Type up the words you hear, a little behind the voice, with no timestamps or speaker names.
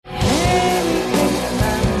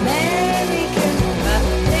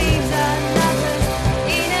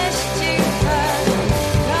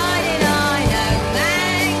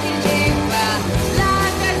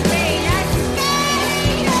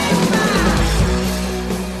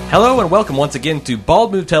Hello and welcome once again to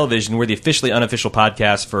Bald Move Television. We're the officially unofficial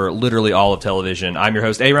podcast for literally all of television. I'm your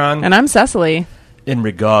host, Aaron. And I'm Cecily. In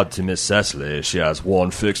regard to Miss Cecily, she has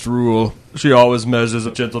one fixed rule. She always measures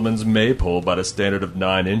a gentleman's maypole by the standard of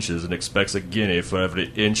 9 inches and expects a guinea for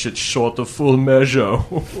every inch it's short of full measure.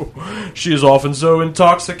 She is often so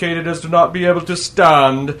intoxicated as to not be able to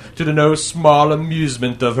stand to the no small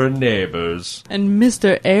amusement of her neighbors. And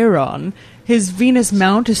Mr. Aaron, his Venus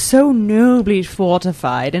mount is so nobly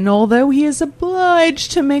fortified, and although he is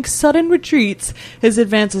obliged to make sudden retreats, his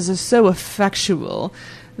advances are so effectual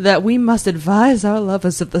that we must advise our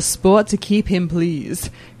lovers of the sport to keep him pleased.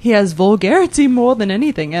 He has vulgarity more than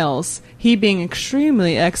anything else, he being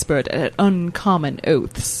extremely expert at uncommon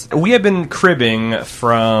oaths. We have been cribbing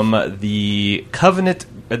from the Covent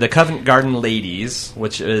Garden Ladies,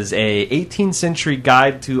 which is a 18th century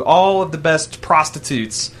guide to all of the best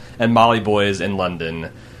prostitutes and Molly boys in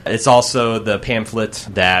London. It's also the pamphlet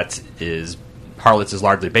that is Harlots is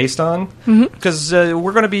largely based on, because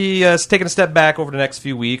we're going to be taking a step back over the next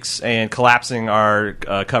few weeks and collapsing our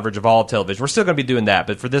coverage of all of television. We're still going to be doing that,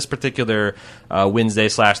 but for this particular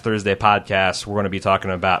Wednesday/Thursday podcast, we're going to be talking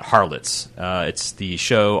about Harlots. It's the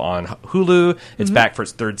show on Hulu. It's back for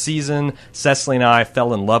its 3rd season. Cecily and I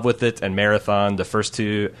fell in love with it and marathoned the first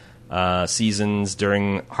 2 seasons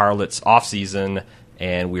during Harlots off-season,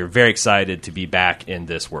 and we're very excited to be back in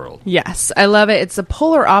this world. Yes, I love it. It's the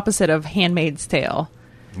polar opposite of Handmaid's Tale.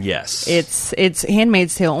 Yes. It's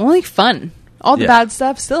Handmaid's Tale, only fun. All the bad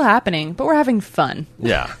stuff still happening, but we're having fun.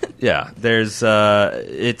 Yeah. There's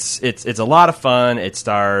it's a lot of fun. It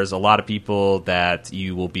stars a lot of people that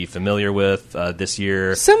you will be familiar with this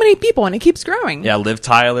year. So many people, and it keeps growing. Yeah, Liv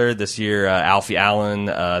Tyler this year. Alfie Allen,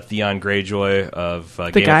 Theon Greyjoy of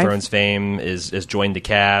Game of Thrones fame is joined the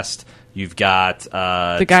cast. You've got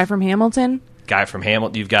the guy from Hamilton.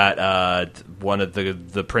 You've got one of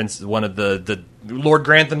the Lord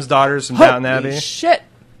Grantham's daughters from Downton Abbey. Shit,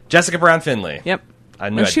 Jessica Brown Finley. Yep, I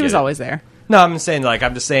knew she was always there. No, I'm just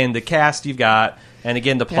saying the cast you've got, and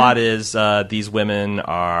again the plot is these women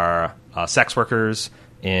are sex workers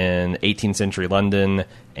in 18th century London,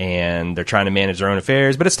 and they're trying to manage their own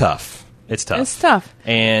affairs, but it's tough. It's tough,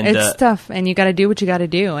 and you got to do what you got to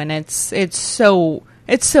do, and it's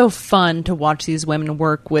so fun to watch these women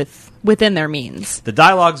work within their means. The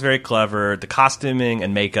dialogue's very clever. The costuming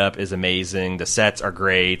and makeup is amazing. The sets are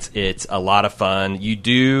great. It's a lot of fun.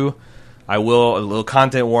 A little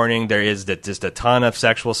content warning, there is just a ton of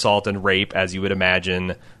sexual assault and rape, as you would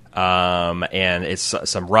imagine, and it's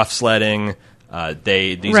some rough sledding.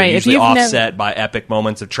 These are usually offset by epic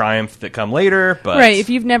moments of triumph that come later. But right, if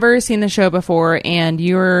you've never seen the show before and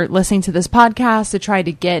you're listening to this podcast to try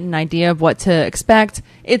to get an idea of what to expect,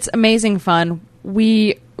 it's amazing fun.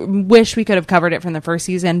 We wish we could have covered it from the first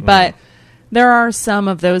season, but there are some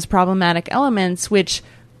of those problematic elements which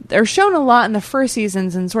they're shown a lot in the first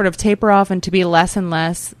seasons and sort of taper off and to be less and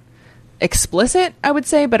less explicit, I would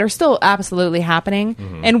say, but are still absolutely happening.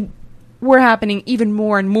 And were happening even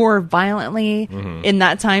more and more violently in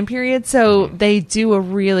that time period. So they do a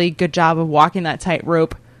really good job of walking that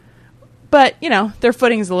tightrope. But, their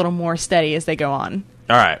footing is a little more steady as they go on.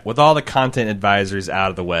 All right. With all the content advisories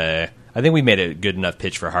out of the way, I think we made a good enough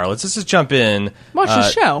pitch for Harlots. Let's just jump in. Watch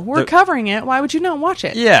the show. We're covering it. Why would you not watch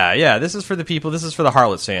it? Yeah. This is for the people. This is for the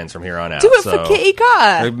Harlots fans from here on out. Do it for Kitty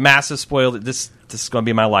God. Massive spoiled. This is going to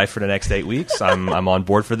be my life for the next 8 weeks. I'm on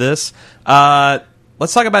board for this.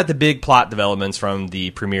 Let's talk about the big plot developments from the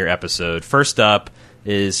premiere episode. First up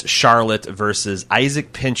is Charlotte versus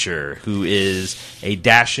Isaac Pincher, who is a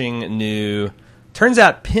dashing new, turns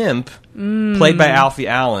out, pimp, played by Alfie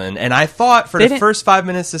Allen. And I thought for the first 5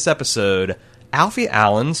 minutes of this episode, Alfie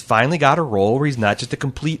Allen's finally got a role where he's not just a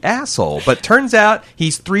complete asshole. But turns out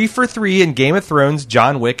he's 3 for 3 in Game of Thrones,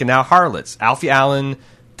 John Wick, and now Harlots. Alfie Allen,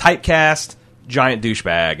 typecast, giant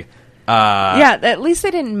douchebag. At least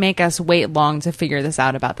they didn't make us wait long to figure this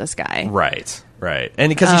out about this guy. Right. And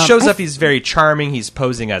because he shows up, he's very charming. He's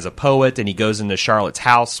posing as a poet, and he goes into Charlotte's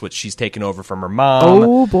house, which she's taken over from her mom.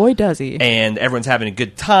 Oh, boy, does he. And everyone's having a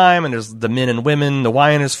good time, and there's the men and women, the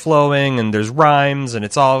wine is flowing, and there's rhymes, and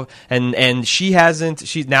it's all... And now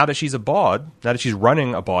that she's a bawd, now that she's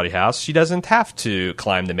running a bawdy house, she doesn't have to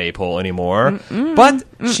climb the maypole anymore. But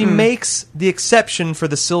she makes the exception for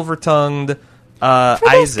the silver-tongued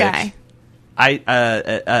Isaac.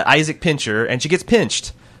 Isaac Pincher, and she gets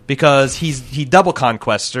pinched because he double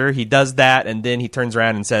conquests her. He does that, and then he turns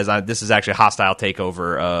around and says, "This is actually a hostile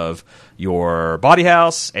takeover of your bawdy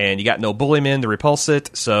house, and you got no bully men to repulse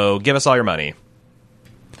it. So give us all your money."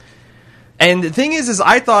 And the thing is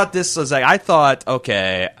I thought this was like,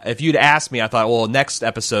 okay, if you'd asked me, I thought, well, next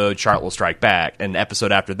episode, Charlotte will strike back. And the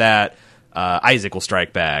episode after that, Isaac will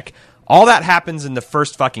strike back. All that happens in the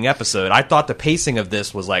first fucking episode. I thought the pacing of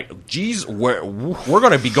this was like, geez, we're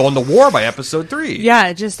going to be going to war by episode 3.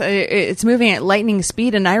 Yeah, it's moving at lightning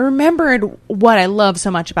speed. And I remembered what I love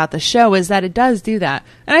so much about the show is that it does do that.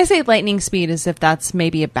 And I say lightning speed as if that's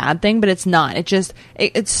maybe a bad thing, but it's not.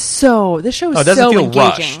 It's so, the show is so engaging. It doesn't feel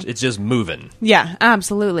rushed. It's just moving. Yeah,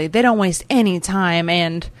 absolutely. They don't waste any time.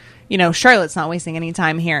 And Charlotte's not wasting any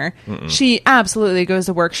time here. Mm-mm. She absolutely goes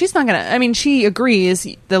to work. She's not going to... I mean, she agrees.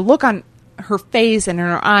 The look on her face and in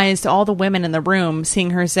her eyes to all the women in the room,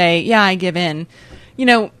 seeing her say, yeah, I give in.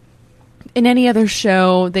 In any other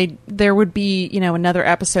show, there would be, another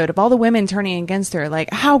episode of all the women turning against her.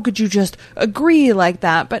 Like, how could you just agree like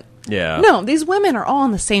that? But no, these women are all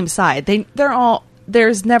on the same side. They're all...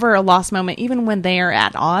 There's never a lost moment, even when they are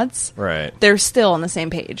at odds. Right, they're still on the same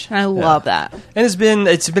page, and I love that. And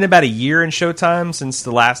it's been about a year in Showtime since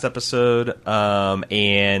the last episode,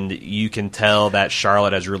 and you can tell that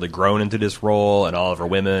Charlotte has really grown into this role, and all of her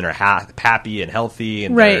women are happy and healthy,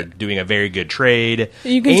 and they're doing a very good trade.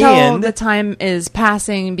 You can tell the time is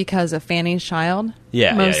passing because of Fanny's child.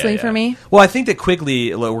 Yeah, mostly for me. Well, I think that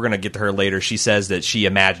Quigley, we're going to get to her later, she says that she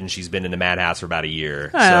imagines she's been in the madhouse for about a year.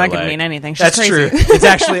 Oh, that could mean anything. She's that's crazy. True. It's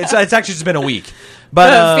actually just been a week.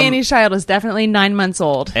 But Fanny's child is definitely 9 months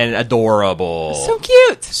old. And adorable. So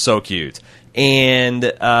cute. So cute. And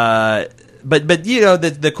but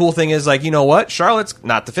the cool thing is, like, you know what? Charlotte's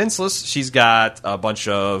not defenseless. She's got a bunch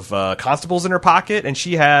of constables in her pocket, and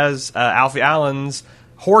she has Alfie Allen's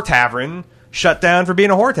whore tavern shut down for being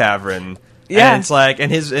a whore tavern. Yeah, and it's like,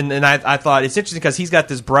 and I thought it's interesting because he's got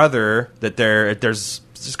this brother that there's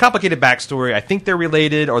a complicated backstory. I think they're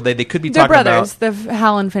related, or they could be they're talking brothers. about. The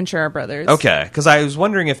Hal and Fincher are brothers. Okay, because I was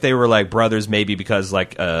wondering if they were like brothers, maybe because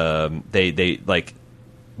like they like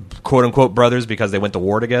quote unquote brothers because they went to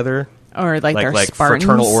war together. Or like they're Spartans.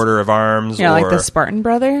 Fraternal Order of Arms. Yeah, or like the Spartan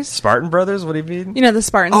Brothers. Spartan Brothers? What do you mean? The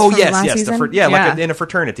Spartans. Oh, from last season? Like in a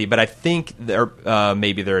fraternity. But I think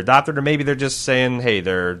maybe they're adopted, or maybe they're just saying, hey,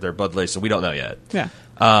 they're blood related, so we don't know yet. Yeah.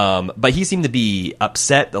 But he seemed to be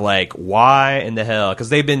upset, like, why in the hell? Because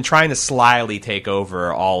they've been trying to slyly take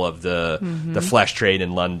over all of the flesh trade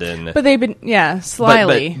in London. But they've been,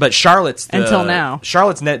 slyly. But Charlotte's until now.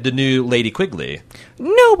 Charlotte's the new Lady Quigley.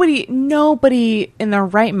 Nobody in their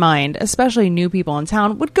right mind, especially new people in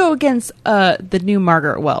town, would go against the new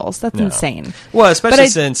Margaret Wells. That's insane. Well, especially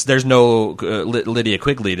since there's no Lydia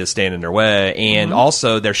Quigley to stand in their way, and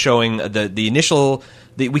also they're showing the initial.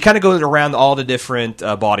 We kind of go around all the different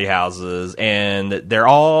bawdy houses, and they're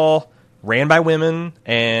all ran by women,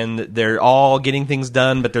 and they're all getting things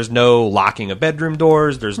done, but there's no locking of bedroom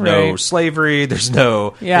doors, there's no slavery, there's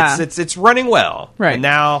no... Yeah. It's running well. Right. And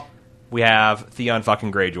now we have Theon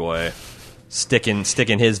fucking Greyjoy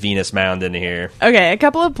sticking his Venus mound into here. Okay, a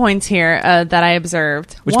couple of points here that I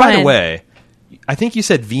observed. Which, by the way... I think you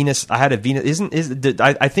said Venus. I had a Venus.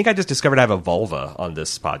 I think I just discovered I have a vulva on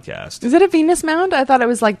this podcast. Is it a Venus mound? I thought it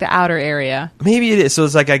was like the outer area. Maybe it is. So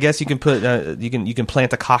it's like, I guess you can put you can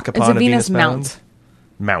plant a cock upon a Venus mound.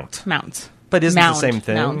 Mount. But isn't it the same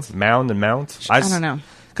thing? Mound and mount. I don't know.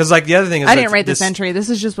 Because like the other thing is, I didn't write this entry. This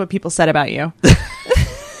is just what people said about you.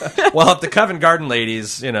 Well, if the Covent Garden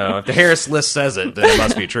ladies, if the Harris list says it, then it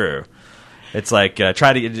must be true. It's like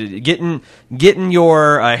try to getting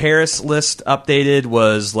your Harris list updated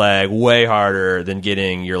was like way harder than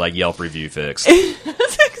getting your like Yelp review fixed.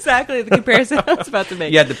 That's exactly the comparison I was about to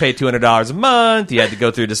make. You had to pay $200 a month. You had to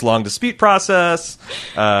go through this long dispute process.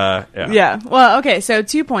 Yeah. Well, okay. So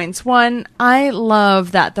 2 points. One, I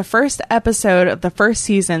love that the first episode of the first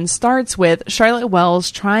season starts with Charlotte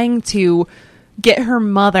Wells trying to get her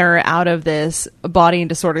mother out of this Bawdy and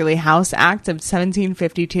Disorderly House Act of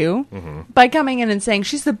 1752 by coming in and saying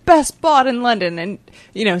she's the best bawd in London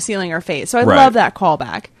and, sealing her fate. So I love that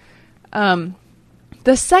callback.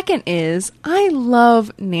 The second is I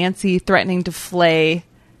love Nancy threatening to flay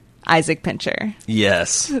Isaac Pincher.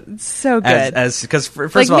 Yes. It's so good. Because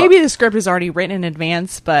first of all, maybe the script was already written in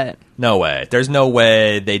advance, but... No way. There's no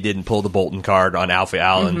way they didn't pull the Bolton card on Alfie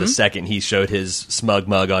Allen the second he showed his smug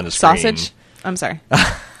mug on the screen. Sausage? I'm sorry.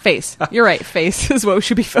 Face. You're right. Face is what we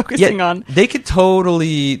should be focusing on. They could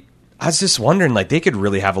totally... I was just wondering, like, they could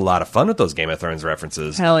really have a lot of fun with those Game of Thrones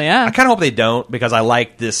references. Hell yeah. I kind of hope they don't, because I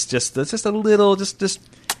like this, just a little,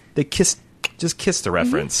 they kiss the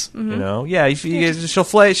reference, Yeah, she'll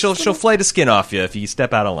flay the skin off you if you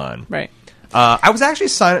step out of line. Right. I was actually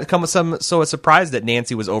surprised that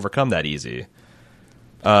Nancy was overcome that easy.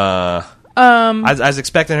 I was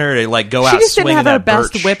expecting her to like go out. She just didn't swinging have her that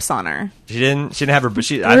best birch. whips on her. She didn't have her.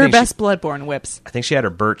 She, Her best Bloodborne whips. I think she had her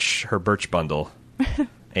birch bundle.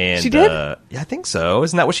 And She did? Yeah, I think so.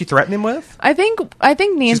 Isn't that what she threatened him with? I think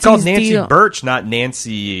Nancy's She's called Nancy deal. Birch, not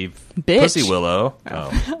Nancy Bitch. Pussy Willow.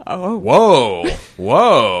 Oh. Oh,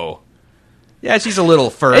 Whoa. Yeah, she's a little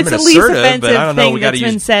firm it's and the least assertive, offensive but I don't know. thing We got to that's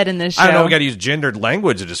been use. said in this show. I don't know. We got to use gendered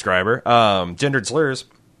language to describe her. Gendered slurs.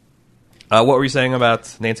 What were you saying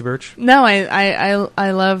about Nancy Birch? No,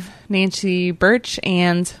 I love Nancy Birch,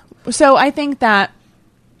 and so I think that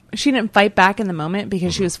she didn't fight back in the moment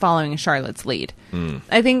because she was following Charlotte's lead.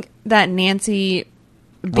 I think that Nancy,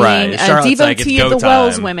 being Right. a Charlotte's like, devotee it's of the go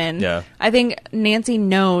Wells time. women, Yeah. I think Nancy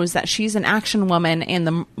knows that she's an action woman, and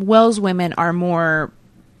the Wells women are more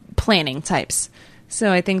planning types.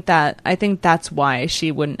 So I think that's why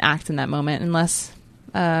she wouldn't act in that moment unless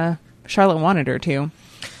Charlotte wanted her to.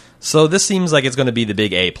 So this seems like it's going to be the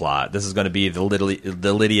big A plot. This is going to be the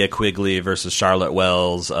Lydia Quigley versus Charlotte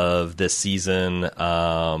Wells of this season.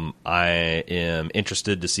 I am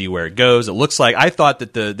interested to see where it goes. It looks like I thought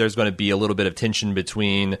that there's going to be a little bit of tension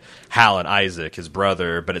between Hal and Isaac, his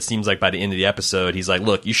brother, but it seems like by the end of the episode, he's like,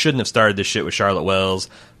 "Look, you shouldn't have started this shit with Charlotte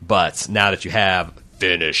Wells, but now that you have,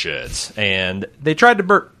 finish it." And they tried to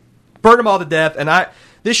burn them all to death. And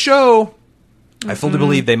this show, I fully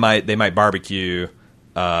believe they might barbecue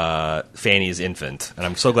Fanny's infant, and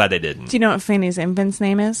I'm so glad they didn't. Do you know what Fanny's infant's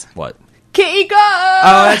name is? What? Kitty Go!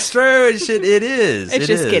 Oh, that's true. It is. It's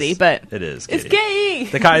just Kitty, but it is. It's Kitty.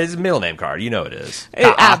 The card is a middle name card. You know it is.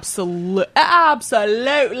 It absolutely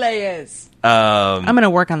is. I'm gonna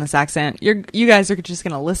work on this accent. You guys are just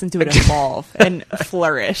gonna listen to it evolve and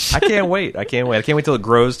flourish. I can't wait. I can't wait till it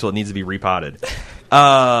grows till it needs to be repotted.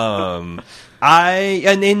 And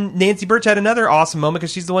then Nancy Birch had another awesome moment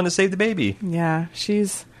because she's the one that saved the baby. Yeah,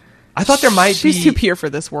 I thought there might be. She's too pure for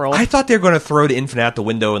this world. I thought they were going to throw the infant out the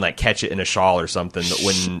window and like catch it in a shawl or something.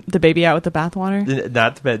 When the baby out with the bathwater,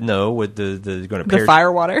 not the bed, no, with the going the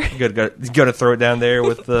fire water. Going to throw it down there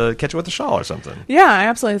with catch it with a shawl or something. Yeah, I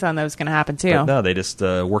absolutely thought that was going to happen too. But no, they just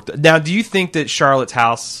worked. Now, do you think that Charlotte's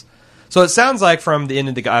house? So it sounds like from the end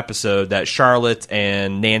of the episode that Charlotte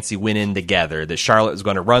and Nancy went in together. That Charlotte was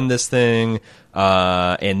going to run this thing,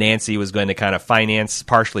 and Nancy was going to kind of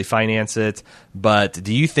partially finance it. But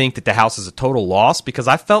do you think that the house is a total loss? Because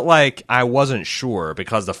I felt like I wasn't sure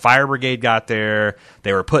because the fire brigade got there,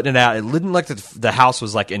 they were putting it out. It didn't look like the house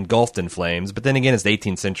was like engulfed in flames. But then again, it's the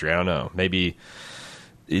 18th century. I don't know. Maybe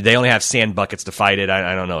they only have sand buckets to fight it.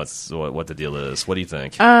 I don't know. It's what the deal is. What do you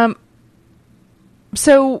think?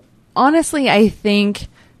 So honestly, I think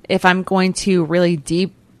if I'm going to really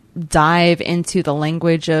deep dive into the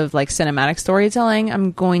language of like cinematic storytelling,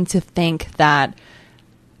 I'm going to think that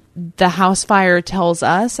the house fire tells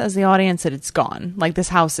us as the audience that it's gone. Like this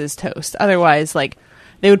house is toast. Otherwise, like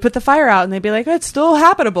they would put the fire out and they'd be like, oh, it's still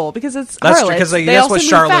habitable because it's that's harlots. because They also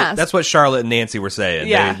move fast. That's what Charlotte and Nancy were saying.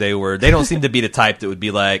 Yeah. They don't seem to be the type that would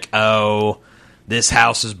be like, oh, this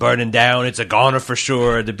house is burning down, it's a goner for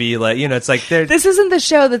sure. To be like, it's like they're This isn't the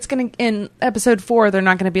show that's going to, in episode 4, they're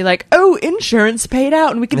not going to be like, oh, insurance paid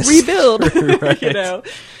out and we can rebuild. Right.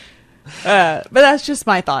 But that's just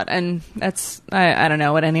my thought. And that's, I don't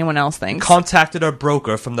know what anyone else thinks. contacted our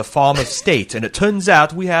broker from the farm of state, and it turns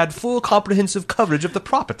out we had full comprehensive coverage of the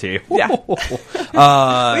property. Yeah.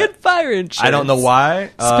 We had fire insurance. I don't know why.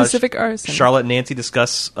 Specific arson. Charlotte and Nancy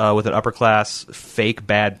discuss with an upper class, fake,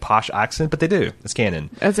 bad, posh accent, but they do. It's canon.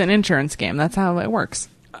 It's an insurance game. That's how it works.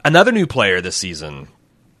 Another new player this season,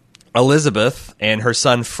 Elizabeth and her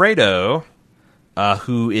son Fredo,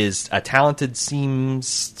 who is a talented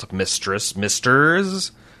seamstress.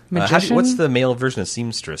 Magician? What's the male version of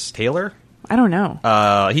seamstress? Tailor? I don't know.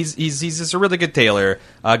 He's just a really good tailor.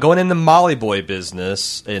 Going in the Molly Boy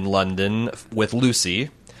business in London with Lucy.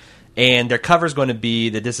 And their cover is going to be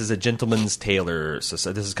that this is a gentleman's tailor.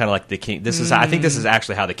 So this is kind of like the king. I think this is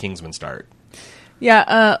actually how the Kingsmen start.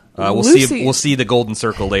 Yeah, We'll Lucy, see the golden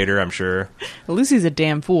circle later, I'm sure. Lucy's a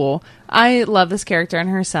damn fool. I love this character and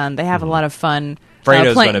her son. They have a lot of fun.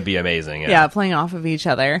 Fredo's going to be amazing. Yeah, playing off of each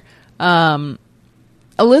other.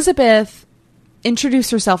 Elizabeth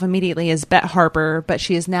introduced herself immediately as Bet Harper, but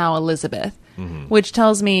she is now Elizabeth, which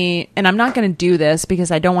tells me, and I'm not going to do this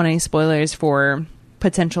because I don't want any spoilers for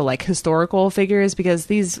potential like historical figures,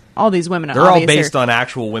 because all these women they're all based on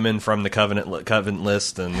actual women from the Covenant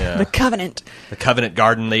list and the Covenant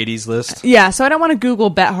Garden ladies list. Yeah, so I don't want to Google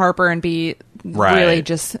Bet Harper and be really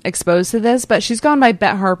just exposed to this, but she's gone by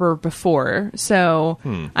Bet Harper before, so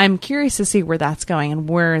I'm curious to see where that's going and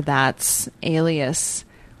where that's alias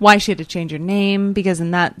why she had to change her name, because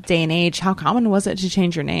in that day and age, how common was it to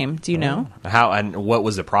change your name? Do you know? How and what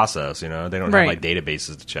was the process? You know, they don't Right. have like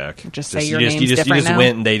databases to check. Just say your name's you different just now.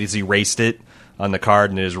 went and they just erased it on the card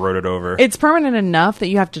and they just wrote it over. It's permanent enough that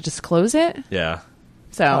you have to disclose it. Yeah.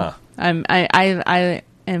 So Huh. I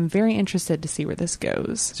am very interested to see where this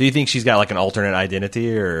goes. So you think she's got like an alternate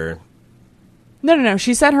identity, or No.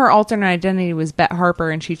 She said her alternate identity was Bet Harper,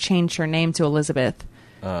 and she changed her name to Elizabeth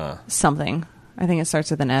something. I think it starts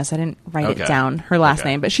with an S. I didn't write Okay. it down, her last Okay.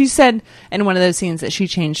 name. But she said in one of those scenes that she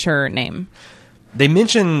changed her name. they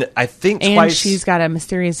mentioned? I think And twice. she's got a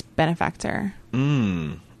mysterious benefactor.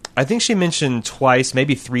 I think she mentioned twice,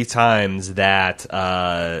 maybe 3 times that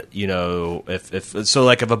you know,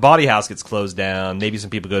 if a body house gets closed down, maybe some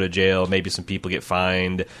people go to jail, maybe some people get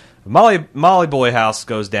fined. Molly Boy house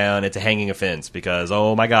goes down, it's a hanging offense because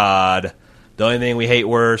oh my god, the only thing we hate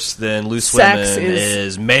worse than loose Sex women is-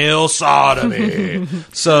 is male sodomy.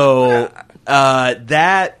 So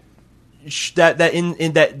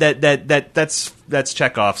that's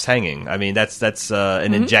Chekhov's hanging. I mean, that's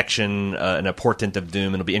an injection, an portent of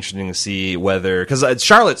doom. It'll be interesting to see whether, because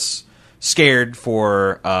Charlotte's scared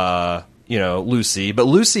for Lucy, but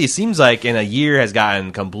Lucy seems like in a year has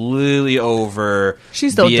gotten completely over.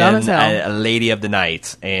 She's still being dumb as hell. a lady of the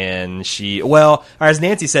night, and or as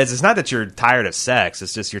Nancy says, it's not that you're tired of sex;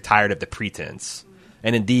 it's just you're tired of the pretense.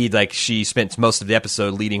 And indeed, like she spent most of the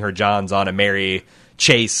episode leading her Johns on a merry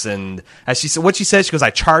chase, and as she said, what she says, she goes, "I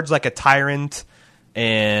charge like a tyrant,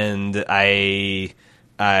 and I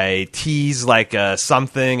tease like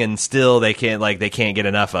something, and still they can't get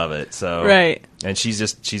enough of it." So Right. and she's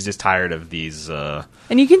just tired of these. And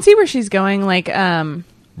you can see where she's going. Like,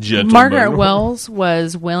 Gentlemen. Margaret Wells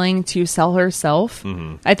was willing to sell herself.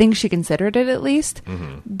 Mm-hmm. I think she considered it at least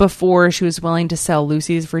before she was willing to sell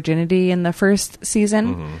Lucy's virginity in the first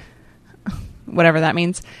season. Whatever that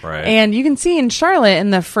means. Right. And you can see in Charlotte in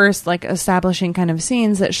the first like establishing kind of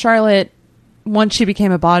scenes that Charlotte, once she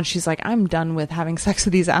became a bod, she's like, I'm done with having sex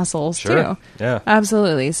with these assholes Sure. too. Yeah.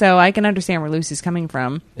 Absolutely. So I can understand where Lucy's coming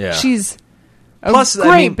from. Yeah. She's a Plus, I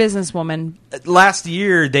great mean, businesswoman Last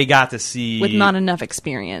year they got to see with not enough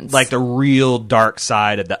experience. like the real dark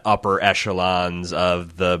side of the upper echelons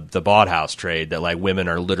of the bod house trade, that like women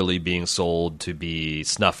are literally being sold to be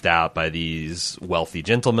snuffed out by these wealthy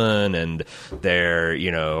gentlemen, and they're, you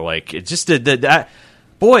know, like it just that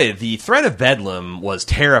boy, the threat of Bedlam was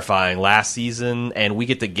terrifying last season, and we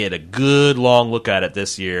get to get a good long look at it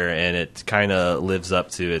this year, and it kind of lives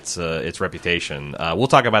up to its reputation. We'll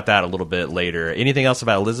talk about that a little bit later. Anything else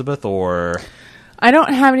about Elizabeth, or I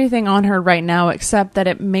don't have anything on her right now except that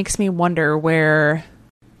it makes me wonder where.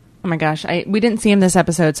 Oh my gosh, we didn't see him this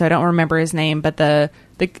episode, so I don't remember his name. But the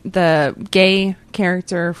gay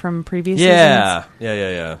character from previous seasons.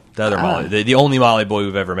 yeah. The other Molly, the only Molly boy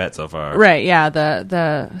we've ever met so far. Right, yeah,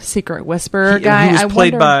 the secret whisperer He, guy. He was I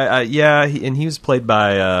played wonder- by he was played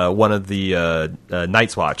by one of the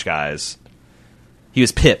Night's Watch guys. He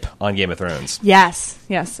was Pip on Game of Thrones. Yes,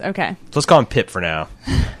 okay. So let's call him Pip for now.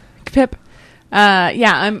 Pip.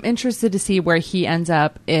 Yeah, I'm interested to see where he ends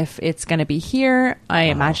up. If it's going to be here, I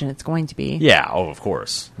imagine it's going to be. Yeah, of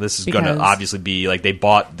course. This is going to Because- obviously be like they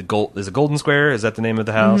bought the gold. Is it Golden Square? Is that the name of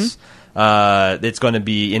the house? It's going to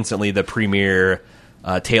be instantly the premier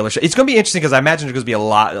Taylor show. It's going to be interesting because I imagine there's going to be a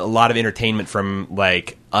lot of entertainment from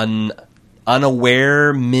like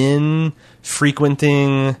unaware men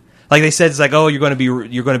frequenting. Like they said, it's like, oh, you're going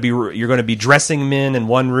to be dressing men in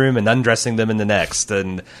one room and undressing them in the next.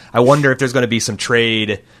 And I wonder if there's going to be some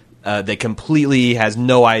trade that completely has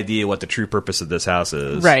no idea what the true purpose of this house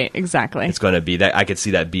is. Right, exactly. It's going to be that. I could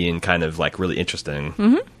see that being kind of like really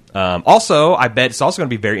interesting. Also, I bet it's also going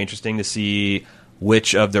to be very interesting to see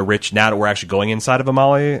which of the rich, now that we're actually going inside of a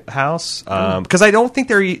Molly house, because I don't think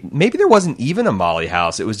maybe there wasn't even a Molly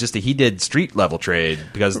house. It was just that he did street level trade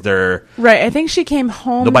because they're right. I think she came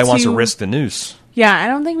home. nobody wants to risk the noose. Yeah, I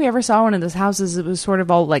don't think we ever saw one of those houses. It was sort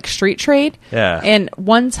of all like street trade. Yeah. And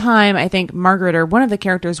one time, I think Margaret or one of the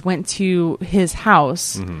characters went to his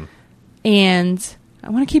house, and I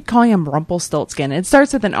want to keep calling him Rumpelstiltskin. It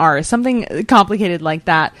starts with an R, something complicated like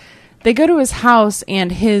that. They go to his house,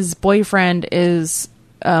 and his boyfriend is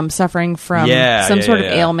suffering from some sort of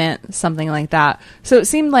ailment, something like that. So it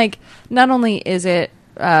seemed like not only is it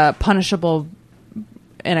punishable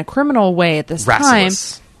in a criminal way at this time.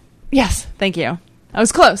 Yes, thank you. I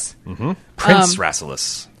was close. Prince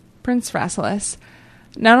Rassilus. Prince Rassilus.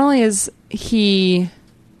 Not only is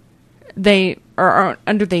they're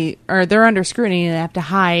under scrutiny and they have to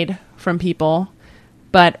hide from people,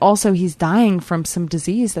 but also he's dying from some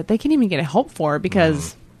disease that they can't even get help for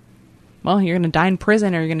because well, you're going to die in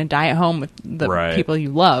prison or you're going to die at home with the Right. people you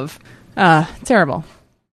love. Terrible.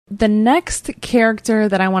 The next character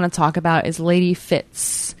that I want to talk about is Lady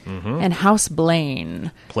Fitz and House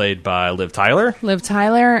Blaine. Played by Liv Tyler. Liv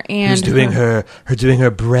Tyler and Who's doing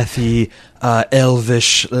her breathy,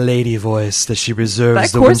 elvish lady voice that she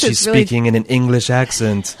reserves That when corset's she's really- speaking in an English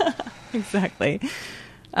accent. Exactly.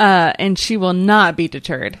 And she will not be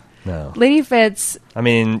deterred. No. Lady Fitz, I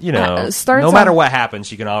mean, you know, starts no matter off- what happens,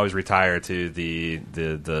 she can always retire to the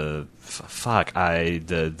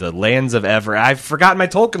lands of Ever. I've forgotten my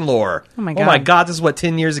Tolkien lore. Oh my Oh my God. god, this is what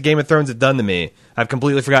 10 years of Game of Thrones have done to me. I've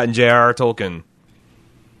completely forgotten J.R.R. Tolkien.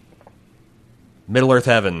 Middle Earth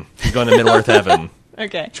Heaven. She's going to Middle Earth Heaven.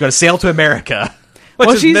 okay, She's going to sail to America. Which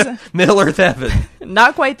Well, is she's- Middle Earth Heaven.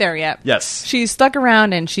 not quite there yet. Yes. She's stuck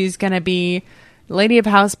around and she's going to be Lady of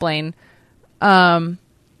House Blaine.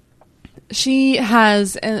 She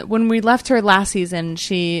has, when we left her last season,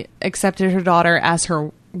 she accepted her daughter as her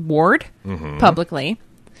ward publicly.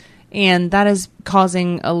 And that is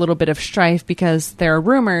causing a little bit of strife because there are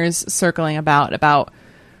rumors circling about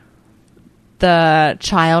the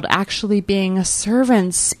child actually being a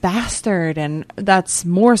servant's bastard. And that's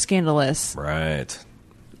more scandalous. Right.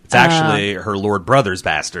 It's actually her Lord Brother's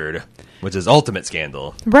bastard, which is ultimate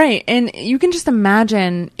scandal. Right. And you can just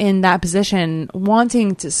imagine in that position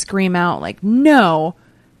wanting to scream out like, no,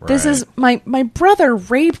 this Right. is my brother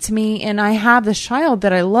raped me and I have this child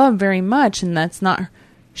that I love very much. And that's not,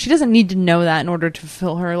 she doesn't need to know that in order to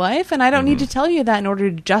fulfill her life. And I don't need to tell you that in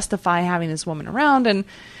order to justify having this woman around. And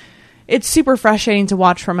it's super frustrating to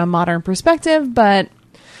watch from a modern perspective, but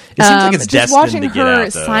It seems like it's just destined watching to get her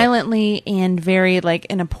out, though. silently and very like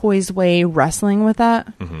in a poised way wrestling with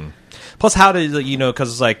that. Plus, how did you know?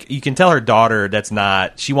 Because like you can tell her daughter that's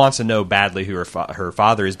not. She wants to know badly who her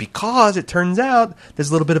father is because it turns out there's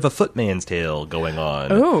a little bit of a footman's tale going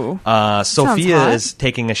on. Ooh. Sophia hot. is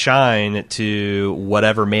taking a shine to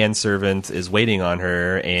whatever manservant is waiting on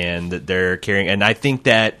her, and they're carrying. And I think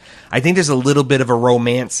there's a little bit of a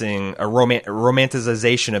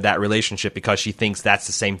romanticization of that relationship because she thinks that's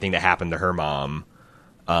the same thing that happened to her mom.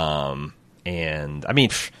 And I mean,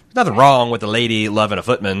 nothing wrong with a lady loving a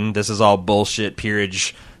footman. This is all bullshit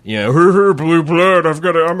peerage, you know, blue blood.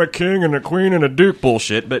 I'm a king and a queen and a duke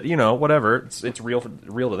bullshit. But you know, whatever. It's real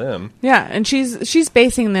to them. Yeah, and she's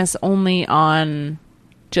basing this only on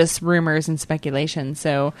just rumors and speculation.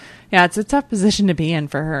 So yeah, it's a tough position to be in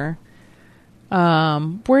for her.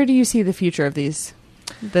 Where do you see the future of this?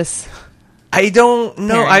 I don't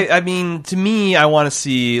know. Pairing. I mean, to me, I want to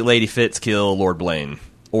see Lady Fitz kill Lord Blaine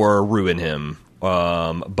or ruin him.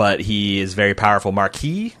 But he is very powerful.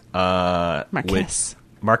 Marquis. Marcus.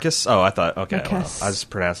 Marcus? Oh, I thought, okay. Well, Marcus. I was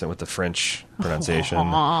pronouncing it with the French pronunciation.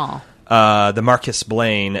 Aw. The Marcus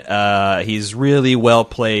Blaine, he's really well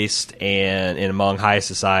placed and among high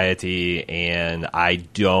society, and I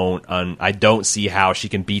don't see how she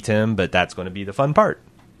can beat him, but that's going to be the fun part.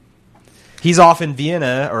 He's off in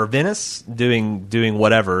Vienna or Venice doing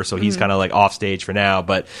whatever, so he's kind of like off stage for now.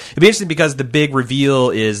 But it'd be interesting because the big reveal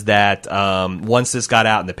is that once this got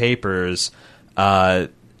out in the papers, the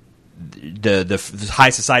high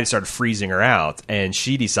society started freezing her out, and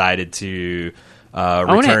she decided to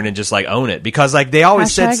return it. and just like own it because like they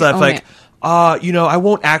always said Hashtag stuff own like. it. I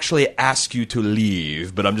won't actually ask you to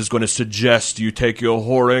leave, but I'm just going to suggest you take your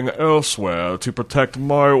whoring elsewhere to protect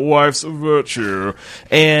my wife's virtue.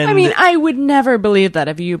 And I mean, I would never believe that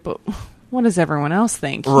of you, but what does everyone else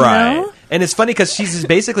think? you right. know? And it's funny because she's just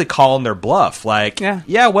basically calling their bluff. Like,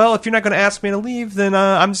 Yeah. well, if you're not going to ask me to leave, then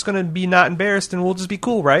I'm just going to be not embarrassed and we'll just be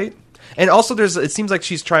cool, right? And also, it seems like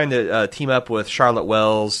she's trying to team up with Charlotte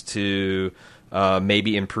Wells to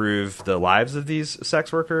maybe improve the lives of these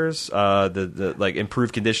sex workers, the like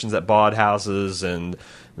improve conditions at bod houses, and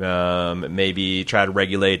maybe try to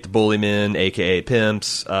regulate the bully men, aka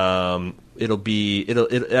pimps. I'm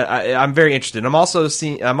very interested. I'm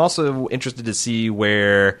also interested to see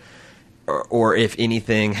where or if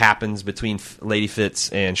anything happens between Lady Fitz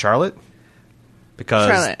and Charlotte, because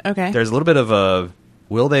Charlotte, okay. there's a little bit of a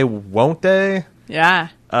will they, won't they? Yeah.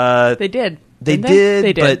 They did. They Didn't did,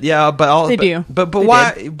 They did. but yeah, but They do. But They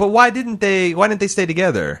why? But why didn't they? Why didn't they stay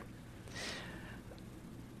together?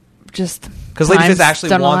 Just Because Lady Fitz times actually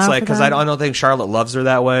don't wants, allow like, for because that. I don't think Charlotte loves her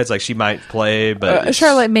that way. It's like she might play, but it's-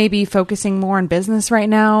 Charlotte may be focusing more on business right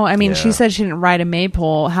now. I mean, Yeah. she said she didn't ride a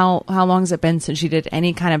maypole. How long has it been since she did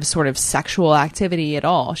any kind of sort of sexual activity at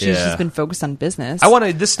all? She's Yeah. just been focused on business.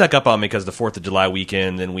 this snuck up on me because the 4th of July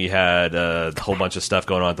weekend, and we had a whole bunch of stuff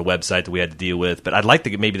going on at the website that we had to deal with. But I'd like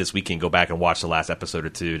to maybe this weekend go back and watch the last episode or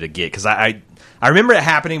two to get, because I remember it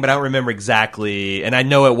happening, but I don't remember exactly. And I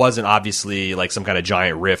know it wasn't obviously like some kind of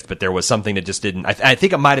giant rift, but there was something that just didn't. I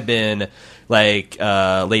think it might have been like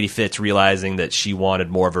Lady Fitz realizing that she wanted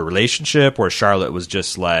more of a relationship, where Charlotte was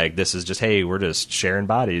just like, this is just, hey, we're just sharing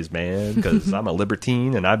bodies, man, because I'm a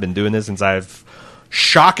libertine and I've been doing this since I've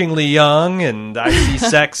shockingly young, and I see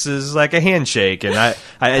sex as like a handshake, and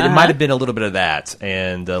it might have been a little bit of that,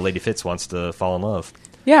 and Lady Fitz wants to fall in love.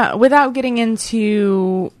 Yeah, without getting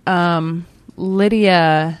into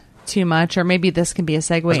Lydia too much, or maybe this can be a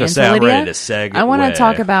segue into I'm Lydia. ready to segue I want to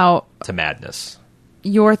talk about to madness.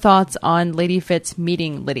 your thoughts on Lady Fitz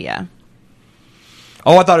meeting Lydia.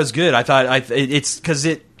 Oh, I thought it was good. I thought it's because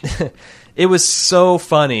it it was so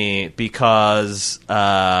funny because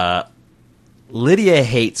Lydia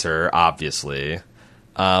hates her, obviously,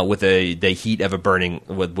 with the heat of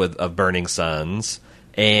of burning suns,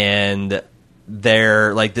 and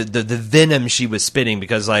they're like the venom she was spitting,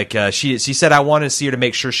 because like she said, I want to see her to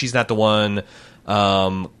make sure she's not the one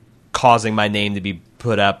causing my name to be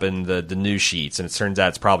put up in the news sheets, and it turns out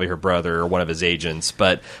it's probably her brother or one of his agents.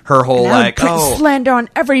 But her whole like, slander on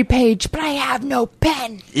every page, but I have no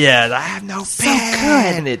pen. Yeah, I have no So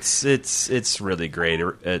pen. good. It's really great.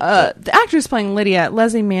 The actress playing Lydia,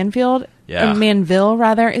 Leslie Manville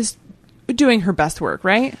rather, is doing her best work,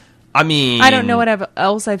 right? I mean, I don't know what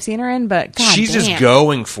else I've seen her in, but God she's damn. just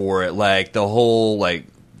going for it, like the whole like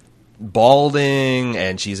balding,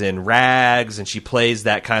 and she's in rags, and she plays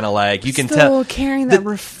that kind of like, you can tell carrying that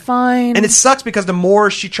refined. And it sucks because the more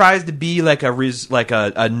she tries to be like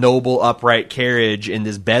a noble, upright carriage in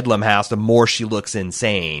this bedlam house, the more she looks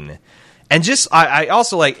insane. And just I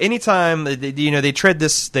also like, anytime they tread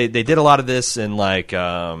this, they did a lot of this in like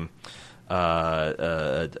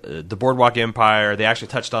the Boardwalk Empire. They actually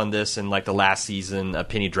touched on this in like the last season of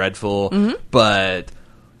Penny Dreadful, but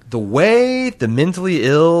the way the mentally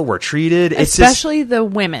ill were treated, especially the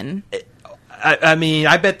women. I mean,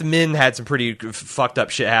 I bet the men had some pretty fucked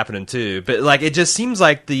up shit happening too. But like, it just seems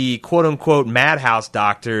like the quote unquote madhouse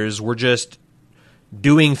doctors were just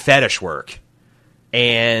doing fetish work.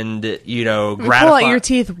 And pull out your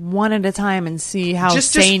teeth one at a time and see how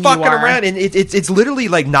just sane fucking you are. around, and it's literally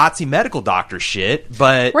like Nazi medical doctor shit,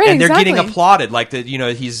 but right, and they're exactly. getting applauded, like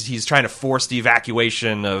he's trying to force the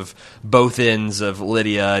evacuation of both ends of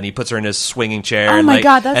Lydia, and he puts her in his swinging chair. Oh and my like,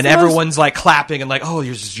 God, that's and the everyone's like clapping and like, oh,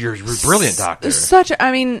 you're a brilliant doctor.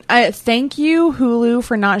 Thank you Hulu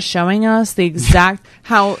for not showing us the exact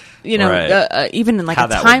how Right. even in like How a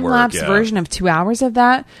that would time work, lapse yeah. version of 2 hours of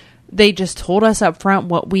that. They just told us up front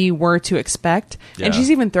what we were to expect. Yeah. And she's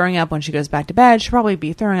even throwing up when she goes back to bed. She'll probably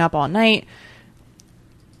be throwing up all night.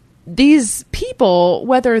 These people,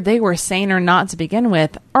 whether they were sane or not to begin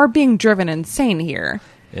with, are being driven insane here.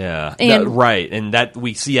 Yeah, And- right, and that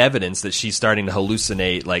we see evidence that she's starting to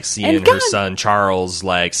hallucinate, like seeing And her God- son Charles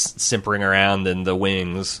like simpering around in the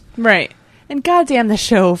wings. Right. And goddamn the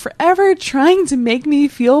show forever trying to make me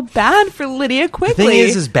feel bad for Lydia The Quigley. thing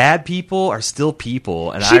is bad people are still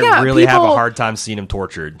people, and She I got really have a people- hard time seeing them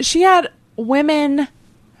tortured. She had women,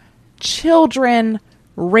 children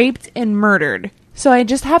raped and murdered. So I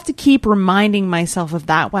just have to keep reminding myself of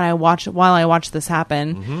that while I watch this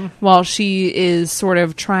happen, while she is sort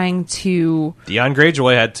of trying to. Dion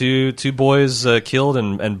Greyjoy had two boys killed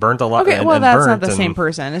and burnt a lot. Okay, well, and that's burnt not the and- same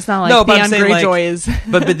person. It's not like No, but Dion I'm saying, like- Greyjoy is.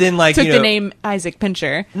 But then like took the name Isaac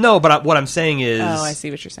Pincher. No, but what I'm saying is, Oh, I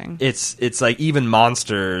see what you're saying. It's like even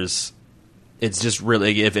monsters. It's just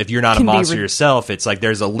really, if you're not a Can be monster yourself, it's like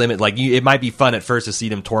there's a limit. Like it might be fun at first to see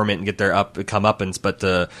them torment and get their comeuppance, but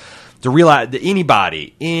to realize that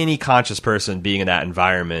any conscious person being in that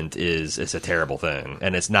environment is a terrible thing,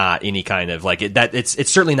 and it's not any kind of like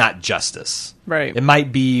it's certainly not justice. Right. It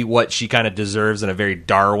might be what she kind of deserves in a very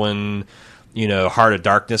Darwin, Heart of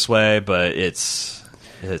Darkness way, but it's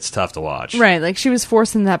tough to watch. Right, like she was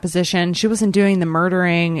forced in that position. She wasn't doing the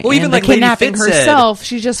murdering Well, and even the like Lady kidnapping Fitz said- herself.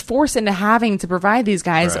 She's just forced into having to provide these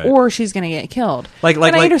guys, Right. or she's going to get killed. Like- and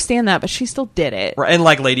I understand that, but she still did it. Right, and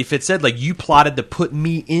like Lady Fitz said, like you plotted to put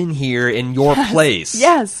me in here in your place.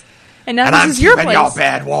 Yes, and now And this I'm is your keeping place. your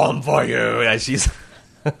bad one for you. And she's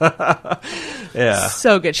yeah.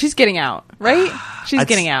 So good. She's getting out, right? She's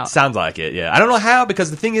getting out. Sounds like it. Yeah, I don't know how,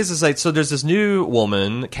 because the thing is like, so there's this new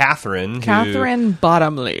woman, Catherine Catherine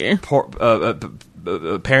Bottomley.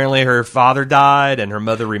 apparently her father died and her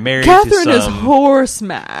mother remarried. Catherine is horse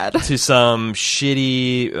mad to some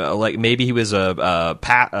shitty, like maybe he was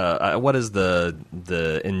what is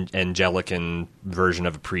the Anglican version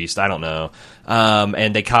of a priest? I don't know.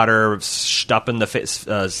 And they caught her stuffing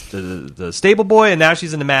the stable boy, and now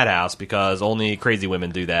she's in the madhouse because only crazy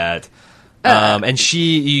women do that. And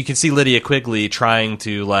you can see Lydia Quigley trying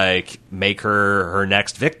to like make her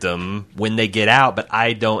next victim when they get out, but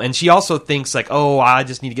I don't. And she also thinks like, oh, I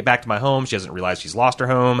just need to get back to my home. She doesn't realize she's lost her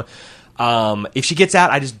home. If she gets out,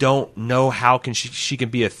 I just don't know how she can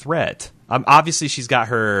be a threat. Obviously, she's got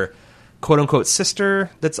her quote unquote sister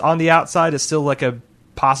that's on the outside is still like a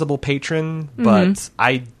possible patron, but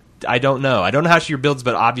I don't know. I don't know how she rebuilds,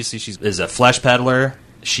 but obviously she is a flesh peddler.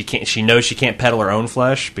 She knows she can't peddle her own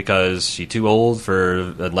flesh because she's too old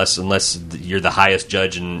for unless you're the highest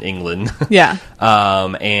judge in England. Yeah.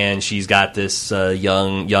 And she's got this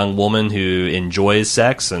young woman who enjoys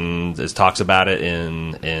sex and talks about it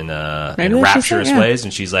in rapturous ways.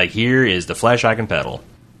 And she's like, "Here is the flesh I can peddle."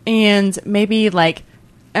 And maybe like,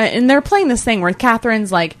 and they're playing this thing where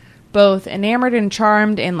Catherine's like both enamored and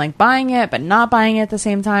charmed and like buying it but not buying it at the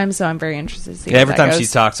same time, so I'm very interested to see every time she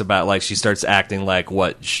talks about like she starts acting like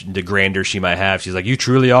the grandeur she might have, she's like, "You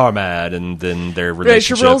truly are mad," and then their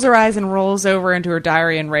relationship, she rolls her eyes and rolls over into her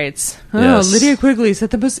diary and writes, Lydia Quigley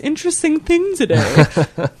said the most interesting thing today.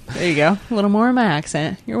 There you go, a little more of my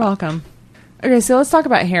accent, you're welcome. Okay, so let's talk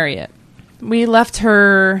about Harriet. We left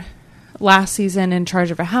her last season in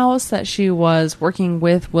charge of a house that she was working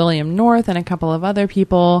with William North and a couple of other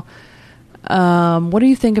people. What do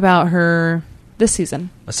you think about her this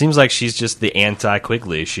season? It seems like she's just the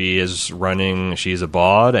anti-Quigley. She's a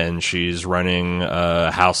bawd, and she's running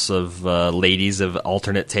a house of ladies of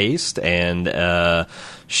alternate taste, and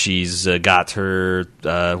she's got her,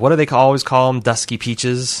 what do they always call them? Dusky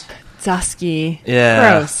peaches? Dusky.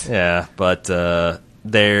 Yeah. Gross. Yeah, but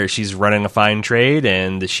she's running a fine trade,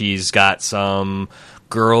 and she's got some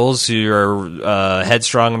girls who are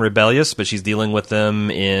headstrong and rebellious, but she's dealing with them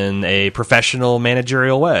in a professional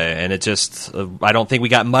managerial way, and it just I don't think we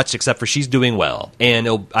got much except for she's doing well. And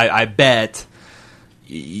I bet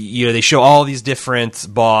they show all these different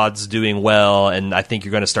bawds doing well, and I think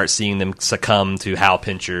you're going to start seeing them succumb to Hal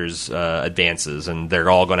Pincher's advances, and they're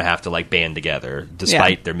all going to have to like band together,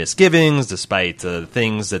 despite their misgivings, despite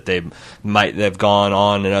things that they might have gone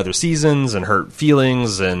on in other seasons and hurt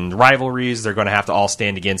feelings and rivalries. They're going to have to all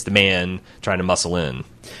stand against the man trying to muscle in.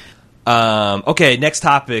 Okay, next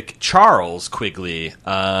topic, Charles Quigley.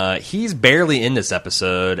 He's barely in this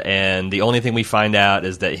episode, and the only thing we find out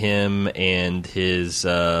is that him and his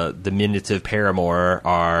diminutive paramour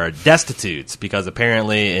are destitutes, because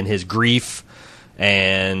apparently in his grief,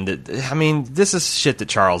 and I mean, this is shit that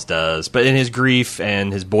Charles does, but in his grief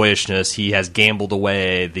and his boyishness, he has gambled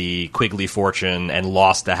away the Quigley fortune and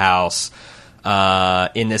lost the house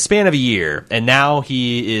in the span of a year, and now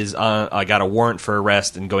he is got a warrant for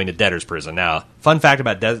arrest and going to debtor's prison. Now, fun fact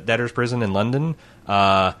about debtor's prison in London,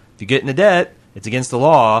 if you get into debt, it's against the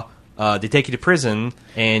law. They take you to prison,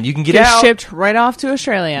 and you can get out. Shipped right off to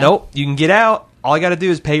Australia. Nope, you can get out. All you got to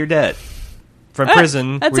do is pay your debt from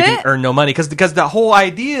prison, where you can earn no money. Because the whole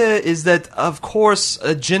idea is that, of course,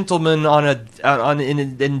 a gentleman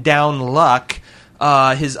in down luck,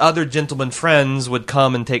 his other gentleman friends would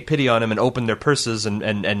come and take pity on him and open their purses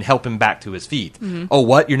and help him back to his feet. Mm-hmm. Oh,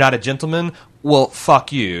 what? You're not a gentleman? Well,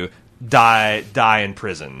 fuck you. Die in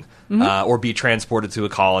prison. Mm-hmm. Or be transported to a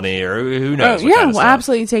colony, or who knows. We'll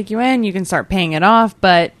absolutely take you in. You can start paying it off,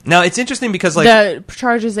 but now it's interesting because like the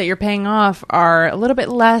charges that you're paying off are a little bit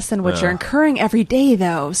less than what you're incurring every day,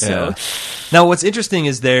 though. So now, what's interesting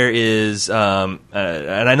is there is, and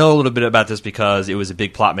I know a little bit about this because it was a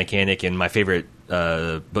big plot mechanic in my favorite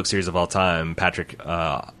book series of all time, Patrick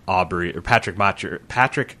O'Brien's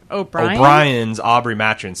Aubrey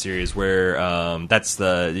Maturin series, where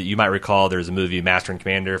you might recall there's a movie, Master and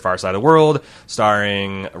Commander, Far Side of the World,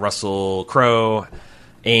 starring Russell Crowe,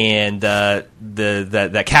 and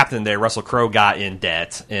that captain there, Russell Crowe, got in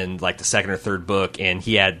debt in like the second or third book, and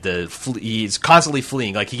he had he's constantly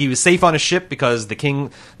fleeing. Like he was safe on a ship because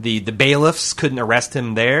the bailiffs couldn't arrest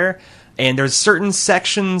him there. And there's certain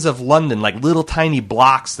sections of London, like little tiny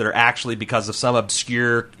blocks, that are actually, because of some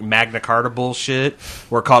obscure Magna Carta bullshit,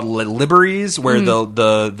 were called liberties, where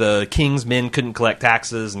the king's men couldn't collect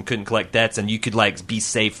taxes and couldn't collect debts, and you could like be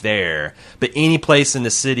safe there. But any place in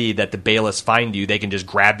the city that the bailiffs find you, they can just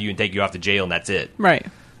grab you and take you off to jail, and that's it. Right.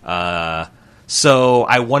 So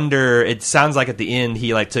I wonder. It sounds like at the end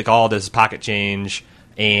he like took all this pocket change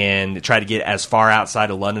and try to get as far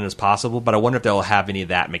outside of London as possible. But I wonder if they'll have any of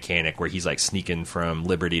that mechanic where he's like sneaking from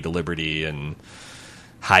liberty to liberty and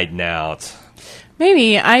hiding out.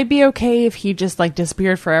 Maybe I'd be okay if he just like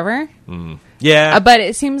disappeared forever. Yeah, But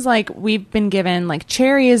it seems like we've been given like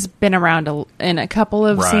Cherry has been around in a couple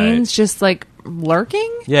of scenes, just like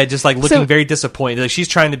lurking. Yeah, just like looking very disappointed. Like she's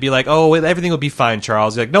trying to be like, "Oh, everything will be fine,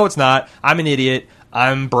 Charles." You're like, no, it's not. I'm an idiot.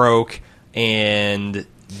 I'm broke, and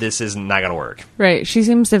this is not going to work. Right. She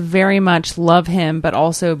seems to very much love him, but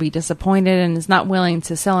also be disappointed, and is not willing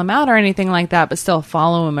to sell him out or anything like that, but still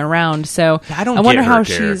follow him around. So I don't wonder get her how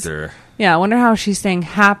character. I wonder how she's staying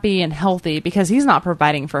happy and healthy because he's not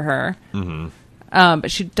providing for her. Mm-hmm.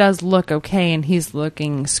 But she does look okay, and he's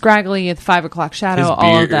looking scraggly with 5 o'clock shadow. His beard,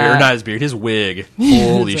 all of that. or not his beard, his wig.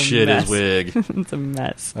 Holy shit, his wig! It's a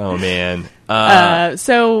mess. Oh man.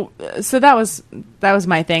 So that was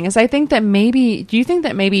my thing. Is I think that maybe. Do you think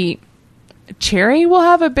that maybe Cherry will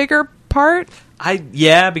have a bigger part?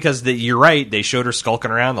 Because you're right. They showed her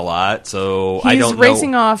skulking around a lot, so I don't know. He's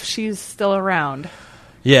racing off. She's still around.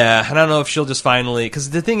 Yeah, I don't know if she'll just finally...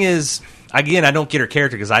 Because the thing is, again, I don't get her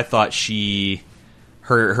character because I thought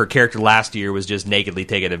her character last year was just nakedly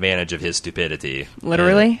taking advantage of his stupidity.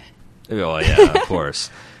 Literally? Well, yeah, of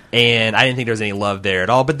course. And I didn't think there was any love there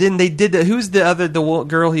at all. But then they did... Who's the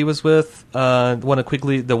girl he was with? The one that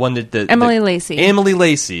quickly... The one that... Emily Lacey. Emily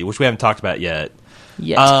Lacey, which we haven't talked about yet.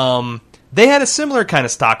 They had a similar kind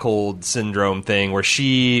of Stockholm syndrome thing where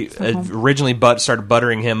she originally started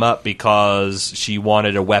buttering him up because she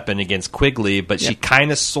wanted a weapon against Quigley, but she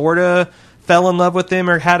kind of sort of fell in love with him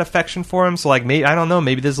or had affection for him. So, like, maybe, I don't know,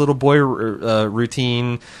 maybe this little boy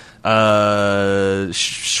routine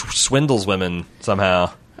swindles women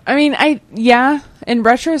somehow. I mean, in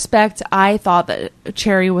retrospect, I thought that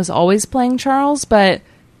Cherry was always playing Charles, but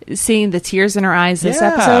seeing the tears in her eyes this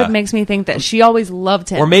episode makes me think that she always loved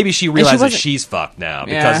him. Or maybe she realized that she's fucked now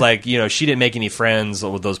because, like, you know, she didn't make any friends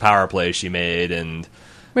with those power plays she made, and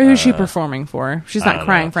But who's she performing for? She's not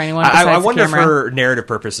crying for anyone. I wonder if her narrative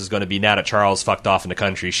purpose is going to be now that Charles fucked off in the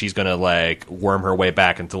country, she's going to like worm her way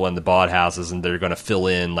back into one of the Bod houses, and they're going to fill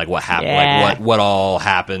in like what happened, like what all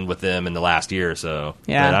happened with them in the last year or so.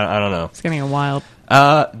 Yeah, but I don't know. It's getting wild.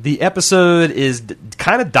 The episode is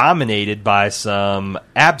kind of dominated by some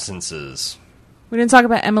absences. We didn't talk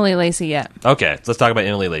about Emily Lacey yet. Okay, let's talk about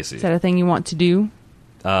Emily Lacey. Is that a thing you want to do?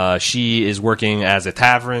 She is working as a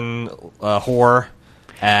tavern whore.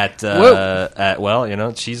 At well, you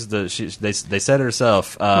know, they said it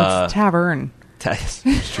herself. What's tavern?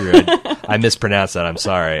 It's true. I mispronounced that. I'm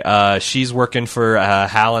sorry. She's working for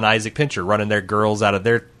Hal and Isaac Pincher, running their girls out of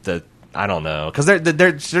I don't know, because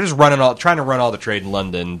they're just trying to run all the trade in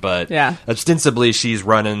London, but ostensibly she's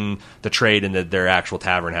running the trade in their actual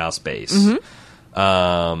tavern house base. Mm-hmm.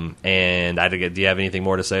 And do you have anything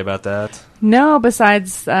more to say about that? No,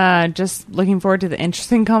 besides just looking forward to the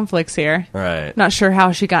interesting conflicts here. Right. Not sure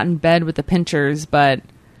how she got in bed with the Pinchers, but...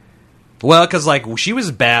 Well, because like she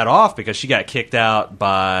was bad off because she got kicked out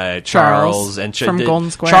by Charles and from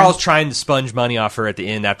Golden Square. Charles trying to sponge money off her at the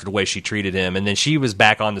end after the way she treated him, and then she was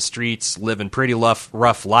back on the streets living pretty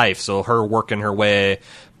rough life. So her working her way...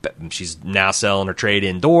 She's now selling her trade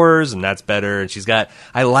indoors, and that's better. And she's got...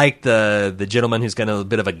 I like the gentleman who's got a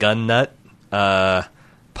bit of a gun nut.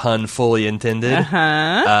 Pun fully intended.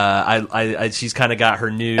 She's kind of got her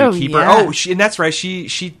new keeper. Yeah. Oh, and that's right.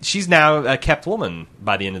 She's now a kept woman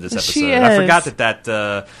by the end of this episode. She is. I forgot that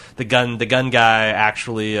the gun guy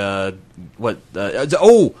actually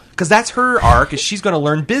because that's her arc. Is she's going to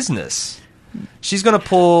learn business. She's going to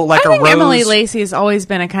pull like I a think Rose. Emily Lacey has always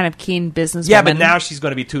been a kind of keen businesswoman. Yeah, but now she's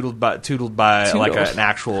going to be tuteled by like an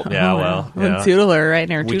actual. Yeah, well, yeah. Toodle her right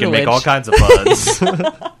in her We tutelage. can make all kinds of puns.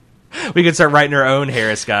 We could start writing her own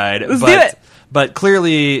Harris guide. Let's do it. But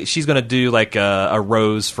clearly, she's going to do like a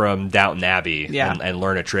Rose from Downton Abbey and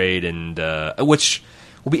learn a trade, and which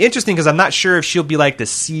will be interesting because I'm not sure if she'll be like the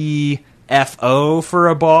CFO for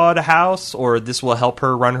a Bod house, or this will help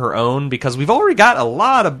her run her own, because we've already got a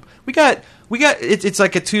lot of it's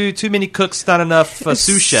like a too many cooks, not enough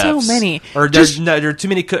sous chefs. So many, or there are too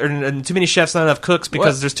many too many chefs, not enough cooks,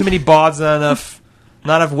 because there's too many Bods,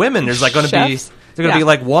 not enough women. There's like going to be be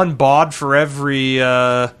like one Bod for every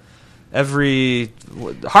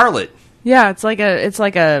harlot. Yeah, it's like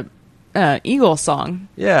a Eagle song.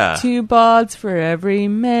 Yeah, 2 Bods for every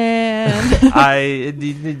man.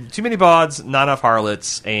 Too many Bods, not enough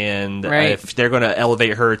harlots, and if they're going to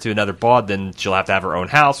elevate her to another Bod, then she'll have to have her own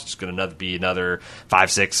house, which is going to be another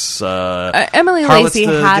 5-6. Emily Lacey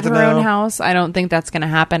had her own house. I don't think that's going to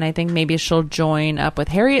happen. I think maybe she'll join up with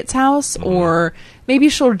Harriet's house, or maybe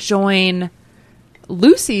she'll join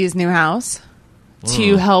Lucy's new house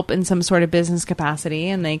to help in some sort of business capacity,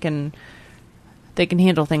 and they can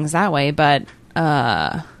handle things that way. But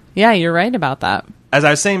yeah, you're right about that. as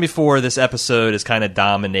I was saying before, this episode is kind of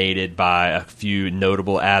dominated by a few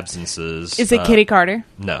notable absences. Is it Kitty Carter?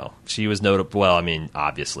 No, she was notable. Well, I mean,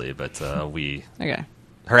 obviously, but Okay.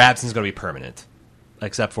 her absence is going to be permanent,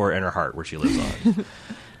 except for in her heart where she lives on.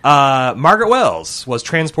 Margaret Wells was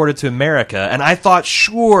transported to America, and I thought,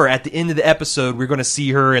 sure, at the end of the episode, we're going to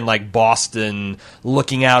see her in like Boston,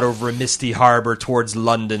 looking out over a misty harbor towards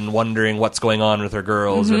London, wondering what's going on with her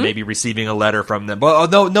girls, or maybe receiving a letter from them. But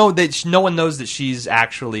no, no one knows that she's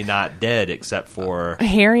actually not dead, except for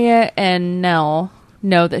Harriet and Nell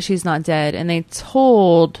know that she's not dead, and they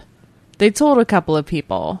told a couple of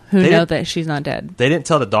people who know that she's not dead. They didn't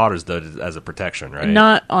tell the daughters, though, as a protection, right?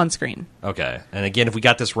 Not on screen. Okay. And again, if we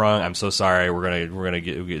got this wrong, I'm so sorry. We're gonna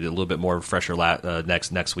get a little bit more fresher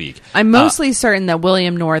next week. I'm mostly certain that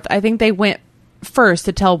William North, I think they went first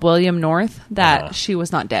to tell William North that she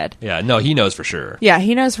was not dead. Yeah, no, he knows for sure. Yeah,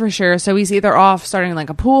 he knows for sure. So he's either off starting like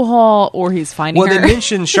a pool hall or he's finding her.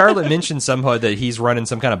 Well, Charlotte mentioned somehow that he's running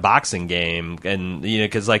some kind of boxing game, and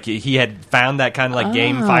because like he had found that kind of like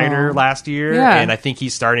game fighter last year, and I think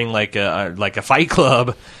he's starting like a fight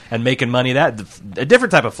club and making money a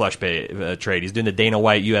different type of flush pay trade. He's doing the Dana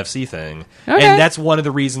White UFC thing, and that's one of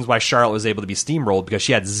the reasons why Charlotte was able to be steamrolled, because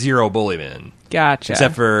she had 0 bully men. Gotcha.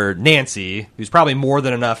 Except for Nancy, who's probably more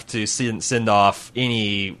than enough to send off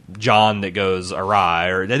any John that goes awry.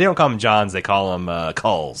 Or they don't call them Johns, they call them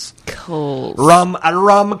Culls. Culls. Rum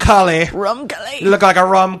Cully. Rum Cully. You look like a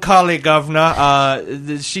Rum Cully, governor.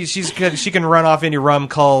 She can run off any Rum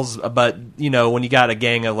Culls, but when you got a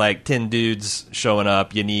gang of like 10 dudes showing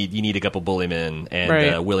up, you need a couple bully men,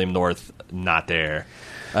 and William North not there.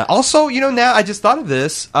 Also, now I just thought of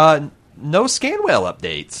this. No Scanwell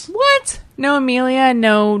updates. What? No Amelia,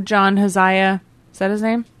 no John Hosea. Is that his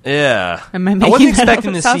name? Yeah. I wasn't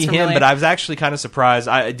expecting to see him, but I was actually kind of surprised.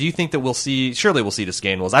 Do you think that surely we'll see the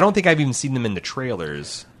Scanwells? I don't think I've even seen them in the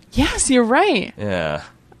trailers. Yes, you're right. Yeah.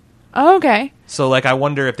 Oh, okay. So, I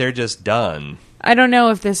wonder if they're just done. I don't know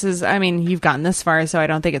if this is, you've gotten this far, so I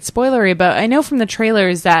don't think it's spoilery, but I know from the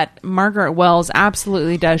trailers that Margaret Wells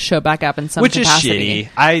absolutely does show back up in some capacity. Which is shitty.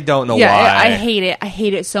 I don't know why. I hate it. I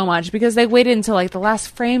hate it so much, because they waited until, the last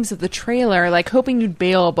frames of the trailer, hoping you'd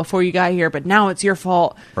bail before you got here, but now it's your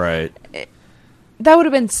fault. Right. That would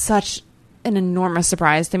have been such an enormous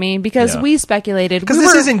surprise to me, because we speculated, because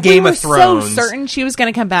this isn't Game of Thrones. So certain she was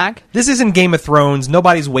going to come back. This isn't Game of Thrones.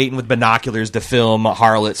 Nobody's waiting with binoculars to film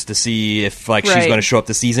harlots to see if she's going to show up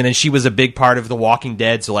this season, and she was a big part of The Walking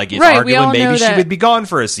Dead, so it's arguably maybe she would be gone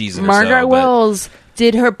for a season. Margaret Wells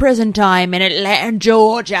did her prison time in Atlanta,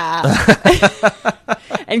 Georgia,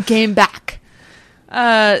 and came back.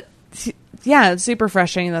 It's super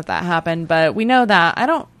frustrating that happened, but we know that. I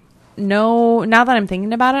don't know, now that I'm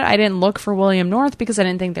thinking about it, I didn't look for William North because I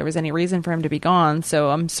didn't think there was any reason for him to be gone, so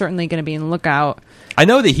I'm certainly going to be in lookout. I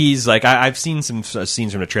know that he's I've seen some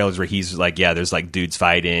scenes from the trailers where he's there's dudes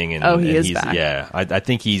fighting, and he's back. Yeah, I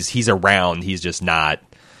think he's around. He's just not.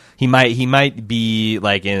 He might be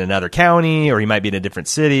in another county, or he might be in a different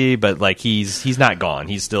city, but he's not gone.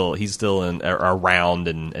 He's still around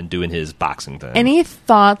and doing his boxing thing. Any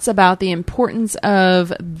thoughts about the importance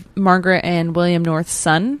of Margaret and William North's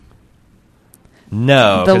son?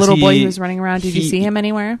 No, the little boy who's running around. Did you see him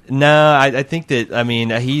anywhere? No, I think that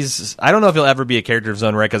he's. I don't know if he'll ever be a character of his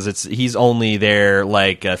own, right? Because he's only there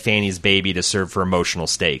Fanny's baby to serve for emotional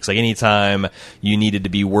stakes. Anytime you needed to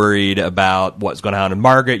be worried about what's going to happen to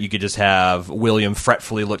Margaret, you could just have William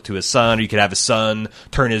fretfully look to his son, or you could have his son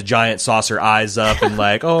turn his giant saucer eyes up and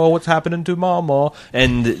oh, what's happening to Mama?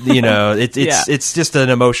 And it's just an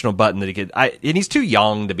emotional button that he could. And he's too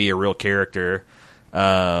young to be a real character.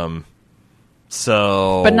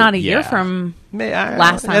 So, but not a year from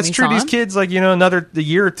last time. That's true. These kids, another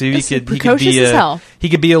year or two, he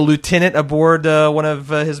could be a lieutenant aboard one of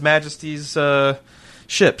His Majesty's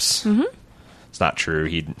ships. Mm-hmm. It's not true.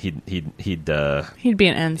 He'd be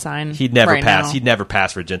an ensign. He'd never pass. Now. He'd never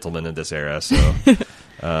pass for a gentleman in this era. So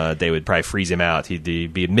they would probably freeze him out. He'd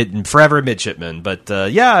be forever a midshipman. But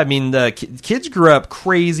kids grew up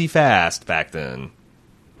crazy fast back then.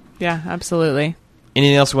 Yeah, absolutely.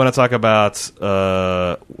 Anything else we want to talk about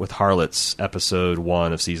with Harlots episode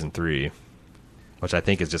 1 of season 3, which I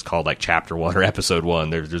think is just called Chapter 1 or episode 1.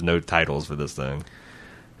 There's no titles for this thing.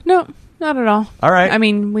 No, not at all. All right.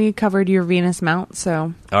 We covered your Venus Mount,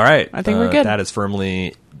 so all right. I think we're good. That is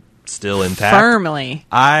firmly still intact. Firmly.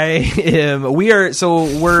 We're going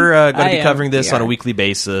to be covering this on a weekly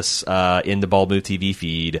basis in the Bald Move TV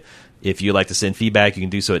feed. If you'd like to send feedback, you can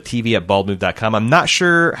do so at tv@baldmove.com. I'm not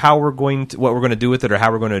sure what we're going to do with it or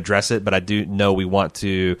how we're going to address it, but I do know we want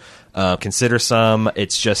to consider some.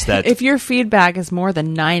 It's just that if your feedback is more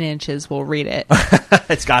than 9 inches, we'll read it.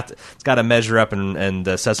 it's got to measure up, and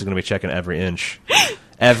Cecily's going to be checking every inch.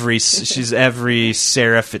 Every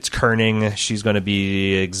serif it's kerning, she's going to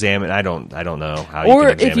be examined. I don't know how. Or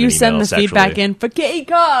you can if you send the sexually. feedback in for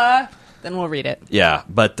Keika, then we'll read it. Yeah,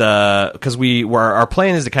 but because our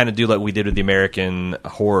plan is to kind of do like we did with the American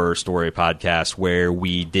Horror Story podcast, where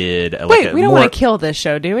we did. Wait, we don't want to kill this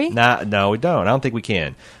show, do we? No, we don't. I don't think we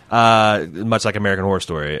can. Much like American Horror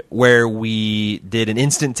Story, where we did an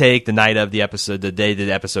instant take the night of the episode, the day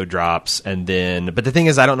the episode drops, and then. But the thing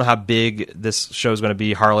is, I don't know how big this show is going to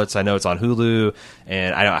be. Harlots, I know it's on Hulu,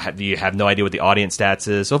 and I have no idea what the audience stats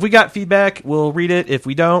is. So if we got feedback, we'll read it. If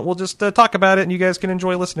we don't, we'll just talk about it, and you guys can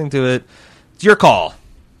enjoy listening to it. It's your call.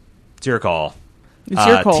 It's your call.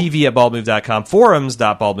 TV@baldmove.com,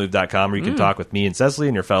 forums.baldmove.com, where you can talk with me and Cecily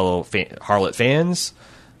and your fellow Harlot fans.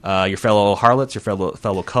 Your fellow harlots, your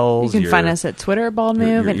fellow culls. You can find us at Twitter at Bald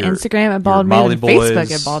Move, and Instagram at Bald Move, Molly and boys,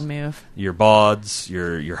 Facebook at Bald Move. Your bawds,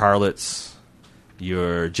 your harlots,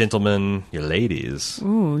 your gentlemen, your ladies.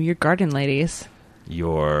 Ooh, your garden ladies.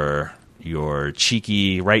 Your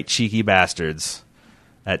cheeky bastards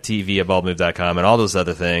at TV@baldmove.com and all those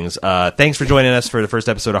other things. Thanks for joining us for the first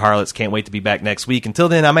episode of Harlots. Can't wait to be back next week. Until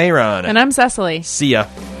then, I'm Aaron. And I'm Cecily. See ya.